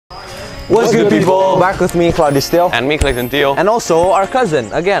What's good, people? Back with me, Claudius Teo. And me, Clayton Teo. And also our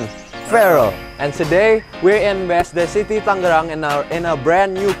cousin, again, Farrell. And today, we're in West City, Tangerang in a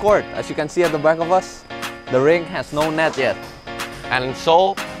brand new court. As you can see at the back of us, the ring has no net yet. And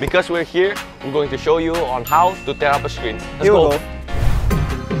so, because we're here, I'm going to show you on how to tear up a screen. Let's Here we go. go.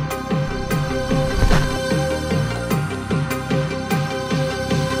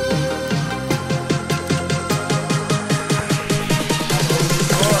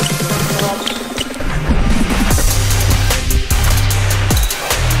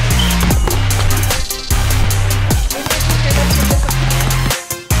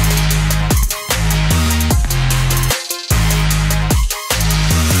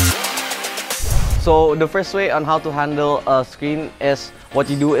 So the first way on how to handle a screen is what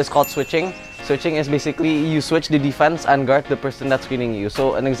you do is called switching. Switching is basically you switch the defense and guard the person that's screening you.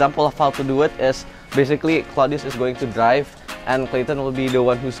 So an example of how to do it is basically Claudius is going to drive and Clayton will be the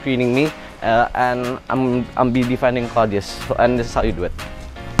one who's screening me and I'm be defending Claudius. And this is how you do it.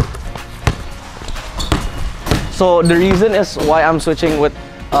 So the reason is why I'm switching with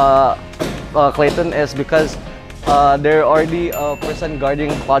Clayton is because there already a person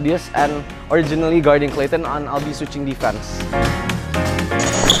guarding Claudius and originally guarding Clayton, and I'll be switching defense.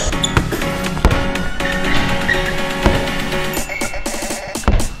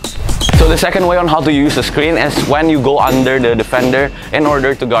 So the second way on how to use the screen is when you go under the defender in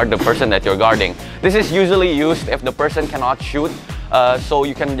order to guard the person that you're guarding. This is usually used if the person cannot shoot. So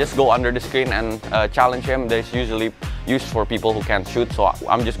you can just go under the screen and challenge him. There's usually used for people who can't shoot, so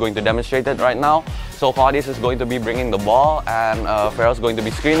I'm just going to demonstrate it right now. So Claudius is going to be bringing the ball and Farrell's going to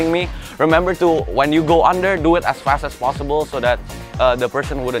be screening me. Remember to, when you go under, do it as fast as possible so that the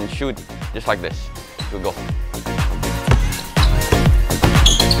person wouldn't shoot, just like this. Here we go.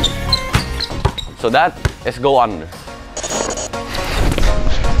 So that is go under.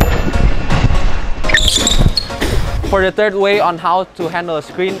 For the third way on how to handle a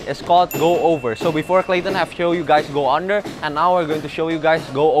screen is called go over. So before Clayton have shown you guys go under, and now we're going to show you guys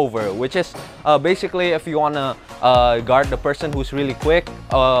go over, which is basically if you want to guard the person who's really quick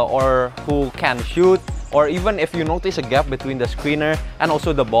or who can shoot, or even if you notice a gap between the screener and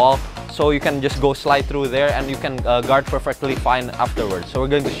also the ball, so you can just go slide through there and you can guard perfectly fine afterwards. So we're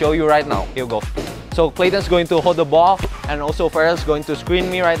going to show you right now. Here we go. So Clayton's going to hold the ball and also Farrell's going to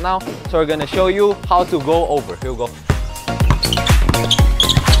screen me right now. So we're going to show you how to go over. Here we go.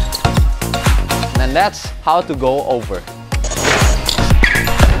 And that's how to go over.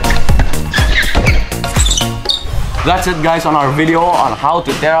 That's it, guys, on our video on how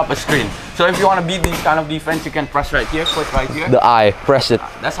to tear up a screen. So if you want to beat this kind of defense, you can press right here, click right here. The eye, press it.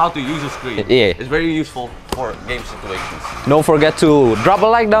 That's how to use a screen. Yeah. It's very useful for game situations. Don't forget to drop a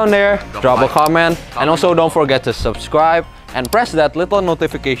like down there, drop a comment, and also don't forget to subscribe and press that little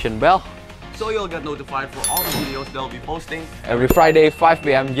notification bell. So you'll get notified for all the videos they'll be posting every Friday, 5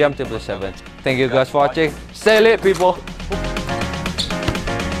 PM, GMT+7. Thank you guys for watching. Stay lit, people.